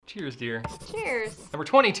Cheers, dear. Cheers. Number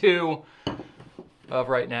 22 of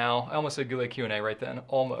right now. I almost said Goulet Q&A right then.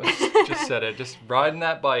 Almost. Just said it. Just riding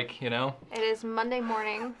that bike, you know? It is Monday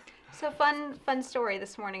morning. So fun story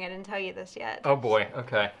this morning. I didn't tell you this yet. Oh boy.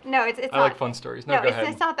 Okay. No, it's I not. like fun stories. No, go ahead.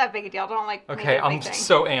 It's not that big a deal. Don't make Okay, it a I'm big thing.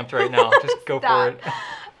 so amped right now. Just go for it.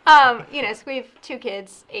 So we have two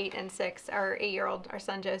kids, 8 and 6. Our 8-year-old, our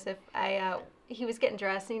son Joseph, he was getting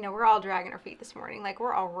dressed. And, we're all dragging our feet this morning. Like,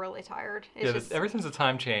 we're all really tired. It's Ever since the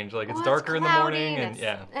time change, like, it's well, darker in the cloudy morning, and it's-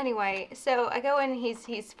 yeah. Anyway, so I go in.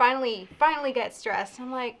 He's finally gets dressed. I'm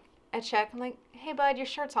like, I check. I'm like, hey bud, your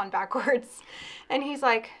shirt's on backwards, and he's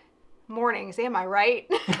like, mornings, am I right?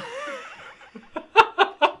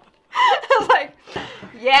 I was like,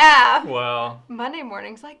 yeah. Wow. Monday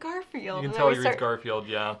mornings like Garfield. You can And then tell we he reads Garfield,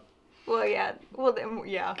 yeah. Well, yeah. Well, then,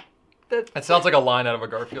 yeah. It sounds like a line out of a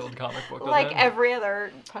Garfield comic book, doesn't Like it? every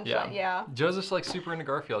other punchline, yeah. Joseph's like super into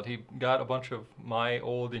Garfield. He got a bunch of my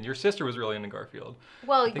old, and your sister was really into Garfield.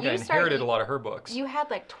 Well, I think I inherited a lot of her books. You had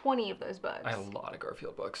like 20 of those books. I had a lot of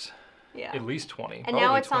Garfield books. Yeah. At least 20. And Probably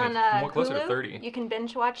now it's 20, on more closer Hulu. to 30. You can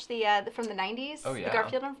binge watch the from the 90s, Oh, yeah. the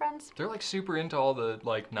Garfield and Friends. They're like super into all the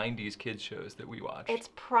like 90s kids shows that we watch. It's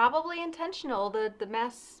probably intentional, the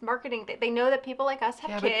mass marketing. They know that people like us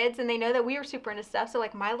have kids, and they know that we were super into stuff. So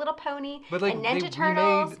like My Little Pony But, like, and they Ninja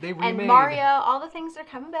Turtles they and remade- Mario, all the things that are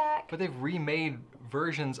coming back. But they've remade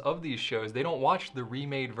versions of these shows. They don't watch the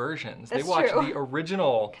remade versions. That's they watch true. the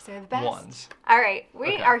original 'Cause they're the best. ones. All right,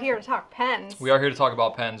 we Okay. are here to talk pens. We are here to talk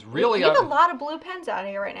about pens. Really, you have a lot of blue pens out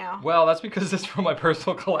here right now. well, that's because it's from my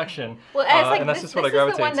personal collection. Well, it's like and that's this, just what I this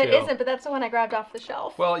is gravitate the one that to. isn't, but that's the one I grabbed off the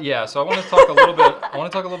shelf. Well, yeah. So I want to talk a little bit. I want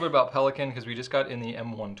to talk a little bit about Pelikan because we just got in the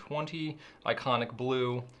M120 iconic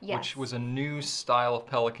blue, Yes. which was a new style of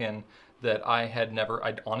Pelikan that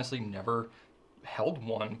I'd honestly never held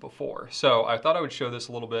one before. So I thought I would show this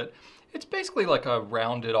a little bit. It's basically like a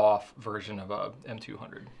rounded off version of a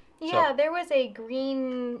M200. Yeah, So, there was a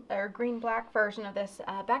green or green-black version of this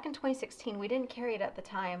back in 2016. We didn't carry it at the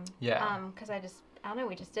time. Yeah. Because I don't know,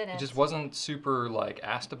 we just didn't. it just wasn't super like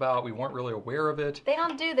asked about. We weren't really aware of it. They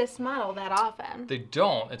don't do this model that often. They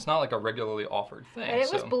don't. It's not like a regularly offered thing. But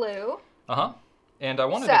it was blue. Uh-huh. And I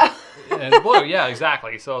wanted So. to, and it's blue, yeah,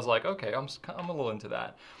 exactly. So I was like, okay, I'm a little into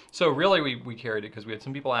that. So really we carried it because we had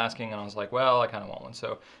some people asking, and I was like, well, I kind of want one.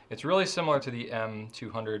 So it's really similar to the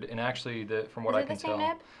M200, and actually, from what Is I it can the same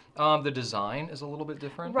tell, nib? the design is a little bit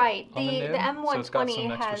different. Right. On the nib. The M120 so it's got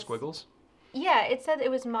some extra has squiggles. Yeah, it said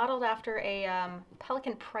it was modeled after a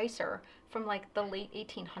Pelikan Pricer from like the late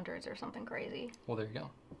 1800s or something crazy. Well, there you go.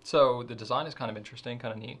 So the design is kind of interesting,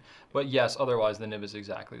 kind of neat. But yes, otherwise the nib is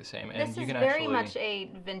exactly the same. And This you is can very actually, much a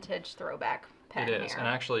vintage throwback pen. It is, here. and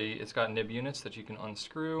actually it's got nib units that you can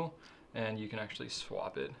unscrew, and you can actually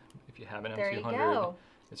swap it. If you have an There you M200, go.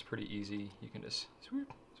 it's pretty easy. You can just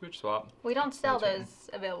switch swap. We don't sell That's right. those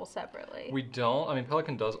available separately. We don't. I mean,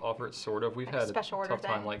 Pelikan does offer it sort of. We've Like a had a special order tough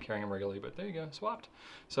time thing. like carrying them regularly, but there you go, swapped.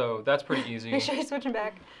 So that's pretty easy. Make sure you switch them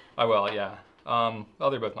back. I will, yeah. Well,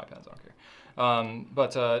 they're both my pens. I don't care.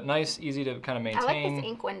 But nice, easy to kind of maintain. I like this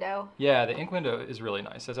ink window. Yeah, the ink window is really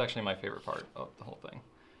nice. That's actually my favorite part of the whole thing.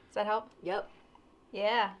 Does that help? Yep.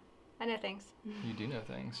 Yeah, I know things. You do know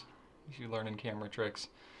things. You learn camera tricks.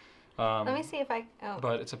 Let me see if I. Oh,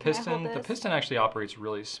 But it's a can I hold piston. The this? piston actually operates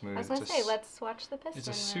really smooth. I was gonna It's a say, s- let's watch the piston. It's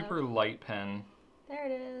a move. super light pen. There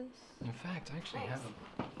it is. In fact, I actually Nice. have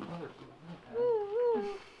another pen. Woo,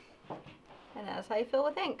 woo. And that's how you fill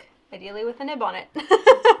with ink. Ideally with a nib on it.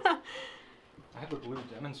 I have the blue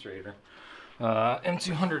demonstrator.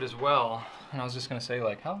 M200 as well. And I was just going to say,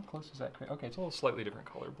 like, how close is that? Okay, it's a little slightly different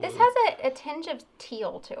color blue. This has a tinge of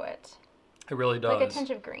teal to it. It really does. Like a tinge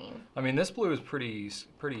of green. I mean, this blue is pretty,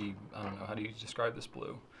 I don't know, how do you describe this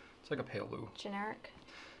blue? It's like a pale blue. Generic.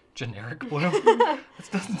 Generic blue? This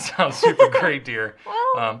doesn't sound super great, dear.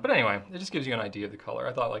 Well, But anyway, it just gives you an idea of the color.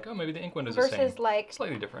 I thought, like, oh, maybe the ink window's the same. versus like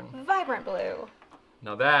Slightly different. vibrant blue.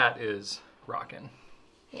 Now that is rockin'.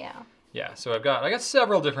 Yeah. Yeah, so I got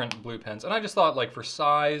several different blue pens, and I just thought, like, for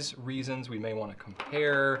size reasons, we may want to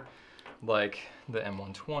compare, like, the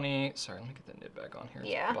M120. Sorry, let me get the nib back on here.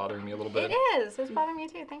 It's Yeah. bothering me a little bit. It is. It's bothering me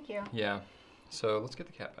too. Thank you. Yeah. So let's get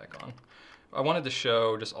the cap back on. I wanted to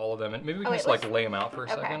show just all of them, and maybe we can wait, just, like, let's- lay them out for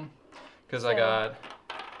a okay. second. Because I So- got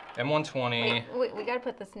M120. Wait, we gotta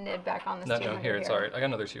put this nib back on this No, 200 here, it's all right. I got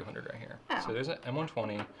another 200 right here. Oh. So there's an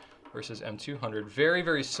M120 versus M200. Very,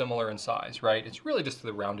 very similar in size, right? It's really just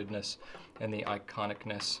the roundedness and the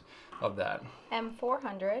iconicness of that.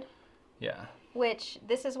 M400, Yeah. which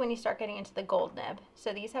this is when you start getting into the gold nib.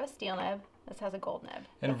 So these have a steel nib. This has a gold nib.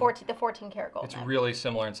 And The 14 karat gold It's nib. really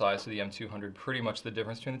similar in size to the M200. Pretty much the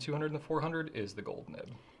difference between the 200 and the 400 is the gold nib.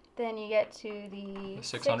 Then you get to the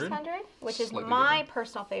 600? which is Slightly my bigger.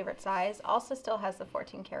 personal favorite size. Also still has the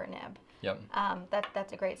 14 karat nib. Yep.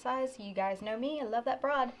 That's a great size. You guys know me. I love that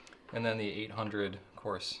broad. And then the 800, of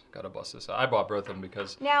course, gotta bust this out. I bought both of them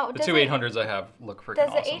because Now, the does two it- 800s I have look freaking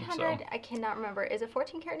Does the awesome. 800, So I cannot remember, is it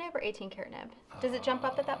 14 karat nib or 18 karat nib? Does it jump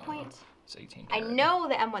up at that point? it's 18 I karat. know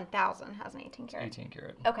the M1000 has an 18 It's karat. 18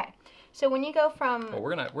 karat. Okay. So when you go from... Well,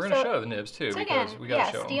 we're gonna So- show the nibs too So because again, we gotta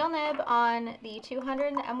yeah, show 'em. steel nib on the 200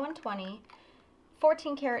 and the M120,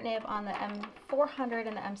 14 karat nib on the M400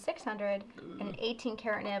 and the M600, and an 18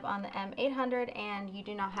 karat nib on the M800, and you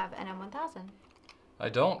do not have an M1000. I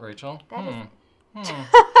don't, Rachel. That is-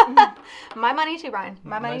 Hmm. My money too, Brian.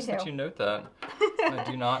 My money Nice too. that you note that. I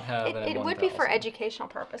do not have an M1000. It would be for educational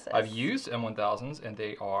purposes. I've used M1000s and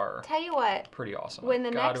they are Tell you what, pretty awesome. when the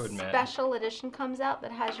I gotta next admit. special edition comes out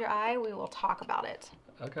that has your eye, we will talk about it.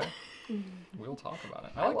 Okay. We'll talk about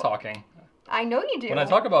it. I I like will. talking. I know you do. When I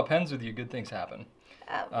talk about pens with you, good things happen.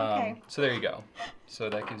 Okay. So there you go. So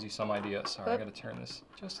that gives you some idea. Sorry, I Oop. got to turn this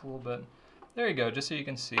just a little bit. There you go, just so you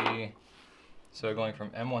can see. So going from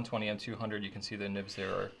M120, M200, you can see the nibs there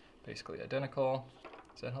are basically identical.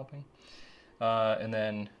 Is that helping? And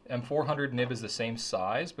then M400 nib is the same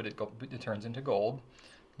size, but it turns into gold.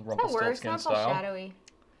 That works. Rumpelstiltskin Sounds all style. shadowy.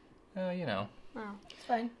 You know. Oh, it's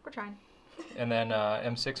fine. We're trying. And then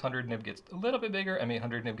M600 nib gets a little bit bigger,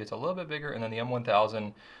 M800 nib gets a little bit bigger, and then the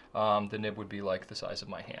M1000, the nib would be like the size of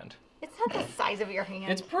my hand. It's not the size of your hand.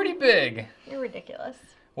 It's pretty big. You're ridiculous.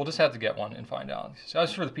 We'll just have to get one and find out. So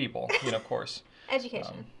that's for the people, of course.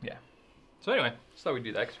 Education. Yeah. So anyway, just thought we'd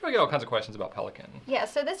do that because we get all kinds of questions about Pelican. Yeah,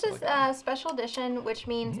 so this is like that. a special edition, which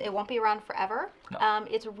means it won't be around forever. No.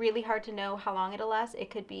 It's really hard to know how long it'll last. It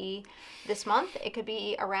could be this month. It could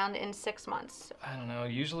be around in 6 months. I don't know.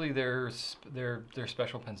 Usually their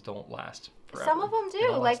special pens don't last forever. Some of them They do.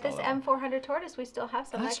 don't Like last this all that long. M400 Tortoise, we still have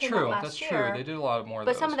some. That's that came out true. last That's year. true. They did a lot more of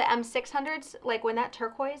But those. some of the M600s, like when that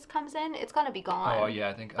turquoise comes in, it's going to be gone. Oh yeah,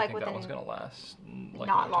 I think that within one's gonna last like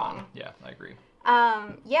not no time. long. Yeah, I agree.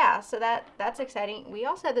 Yeah, so that's exciting. We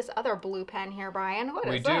also have this other blue pen here, Brian. What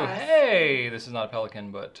is We do. this? Hey, this is not a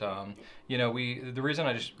Pelican, but the reason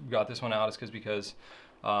I just got this one out is because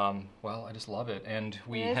well, I just love it, and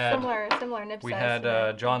we It's had similar nib we size had to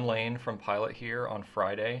that. John Lane from Pilot here on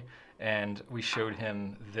Friday, and we showed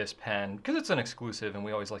him this pen because it's an exclusive, and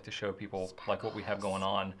we always like to show people like what we have going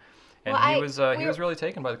on. And Well, he was really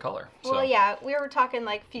taken by the color. So. Well, yeah, we were talking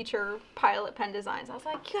like future Pilot pen designs. I was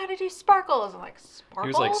like, you gotta do sparkles. I'm like, sparkles? He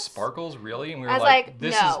was like, sparkles, really? And we were I was like,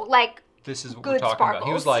 this no, is like, this is what good we're talking about.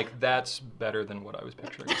 He was sparkles. like, that's better than what I was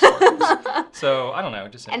picturing. With sparkles. So I don't know,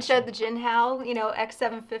 just and interesting. showed the Jinhao,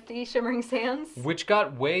 X750 Shimmering Sands. Which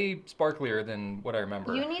got way sparklier than what I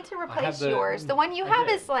remember. You need to have replace the- yours. The one you I have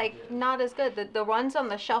did. is like not as good. The ones on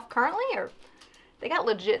the shelf currently they got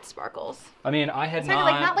legit sparkles. I mean, I had It's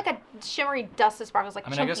not. not like a shimmery dusted sparkles, like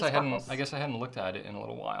I mean, chunky I sparkles. guess I hadn't looked at it in a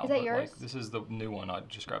little while. Is that but, yours? Like, this is the new one I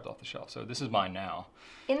just grabbed off the shelf. So this is mine now.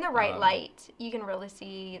 In the right light, you can really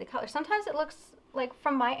see the color. Sometimes it looks like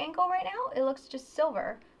from my angle right now, it looks just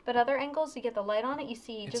silver. But other angles, you get the light on it, you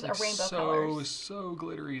see It's just like a rainbow so colors. so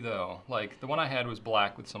glittery though. Like the one I had was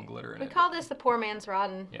black with some glitter in We it. call this the poor man's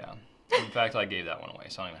Rodden. Yeah. In fact, I gave that one away,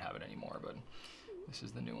 so I don't even have it anymore. But this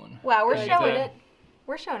is the new one. Wow, we're Look at showing that. it.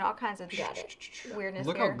 We're showing all kinds of weirdness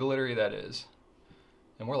Look here. how glittery that is.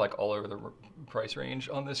 And we're like all over the price range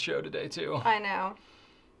on this show today too. I know.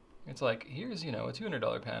 It's like, here's, a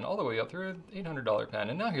 $200 pen, all the way up through an $800 pen,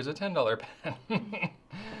 and now here's a $10 pen.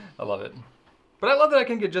 I love it. But I love that I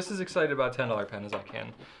can get just as excited about a $10 pen as I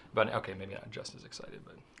can. But okay, maybe not just as excited,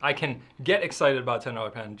 but I can get excited about a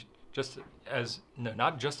 $10 pen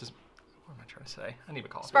not just as, what am I trying to say? I need a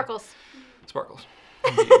coffee. Sparkles. Sparkles.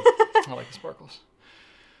 Indeed. I like the sparkles.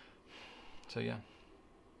 So yeah,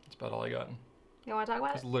 that's about all I got. You want to talk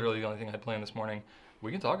about That's it? literally the only thing I had planned this morning.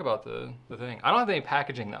 We can talk about the thing. I don't have any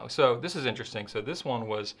packaging though, so this is interesting. So this one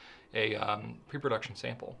was a pre-production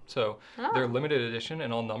sample. So they're limited edition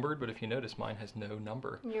and all numbered, but if you notice, mine has no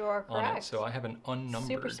number You are on it. correct. So I have an unnumbered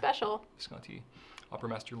Super special. Visconti Opera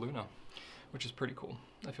Master Luna, which is pretty cool.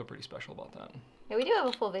 I feel pretty special about that. Yeah, we do have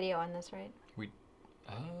a full video on this, right?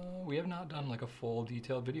 We have not done like a full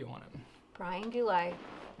detailed video on it. Brian Goulet.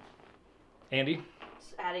 Andy,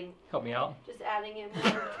 Just adding help me out. in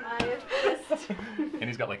more to my list. And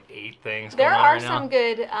he's got like 8 things There going on are right some now.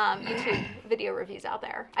 good YouTube video reviews out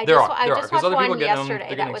there. I There just, are, I there are, just 'cause watched other people one get them, yesterday. they're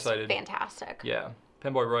That getting was excited. fantastic. Yeah,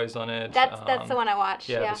 Penboy Roy's on it. That's the one I watched.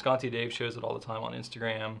 Yeah, Yeah. Visconti Dave shows it all the time on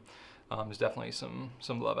Instagram. there's definitely some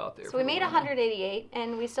love out there. So for we the made Luna. 188,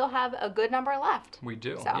 and we still have a good number left. We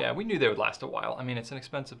do. So. Yeah, we knew they would last a while. I mean, it's an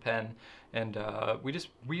expensive pen, and we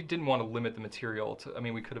didn't want to limit the material to. I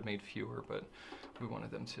mean, we could have made fewer, but we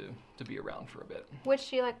wanted them to be around for a bit. Which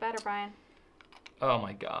do you like better, Brian? Oh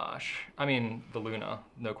my gosh. I mean, the Luna,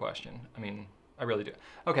 no question. I mean, I really do.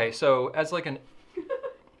 Okay, so as like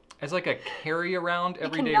a carry around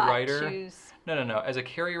everyday you cannot writer. choose. No. As a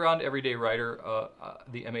carry around everyday writer,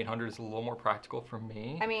 the M800 is a little more practical for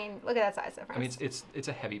me. I mean, look at that size difference. I mean, it's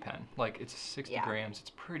a heavy pen. Like it's 60 Yeah. grams.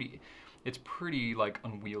 It's pretty like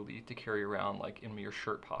unwieldy to carry around like in your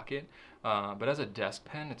shirt pocket. But as a desk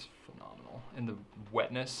pen, it's phenomenal. And the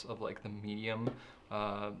wetness of like the medium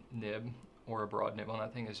nib or a broad nib on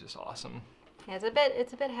that thing is just awesome. Yeah,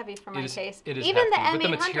 it's a bit heavy for my taste. It is even hefty, the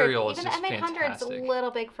but the M800, material is even just the M800's a fantastic.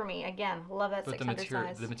 little big for me. Again, love that But 600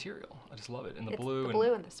 size. the material, I just love it. And the It's blue the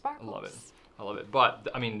blue and the sparkles. I love it. But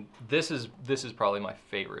I mean, this is probably my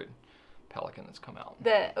favorite Pelican that's come out.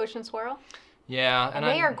 The Ocean Swirl. Yeah, And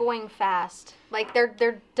they are going fast. Like they're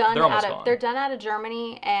done They're almost gone. they're done out of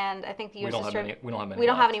Germany, and I think the we U.S. don't have distributor. any. We don't have many. We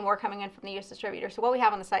don't have left. any more coming in from the U.S. distributor. So what we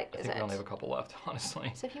have on the site I is think it. we only have a couple left, honestly.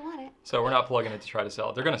 So if you want it. So we're not plugging it to try to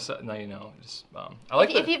sell it. They're gonna sell. No, you know, just I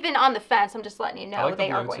like If you've been on the fence, I'm just letting you I know like the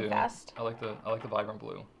they are blue, going too. fast. I like the vibrant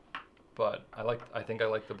blue, but I think I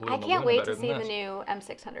like the blue. I and the can't Luna wait better to than see the this. new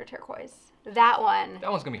M600 turquoise. That one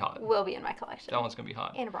That one's gonna be hot. will be in my collection. That one's gonna be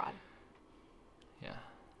hot. And abroad. Yeah,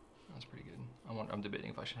 that's pretty good. I'm debating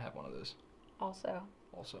if I should have one of those. Also.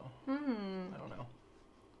 I don't know.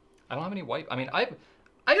 I don't have any white. I mean, I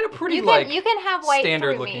got a pretty You like can have white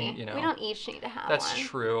standard through looking. me. You know, We don't each need to have that's one.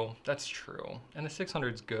 true. That's true. And the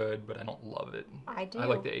 600's good, but I don't love it. I do. I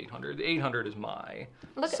like the 800. The 800 is my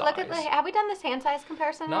Look size. at have we done this hand size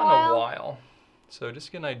comparison Not in a while? in a while. So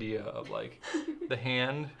just get an idea of like the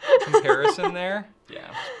hand comparison there. Yeah,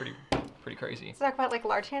 it's pretty crazy. Let's talk about like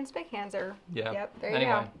large hands, big hands, or Yeah. Yep, there you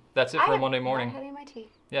Anyway, go. that's it for Monday morning. Not having my tea.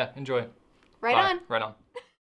 Yeah, enjoy. Right Bye. on. Right on.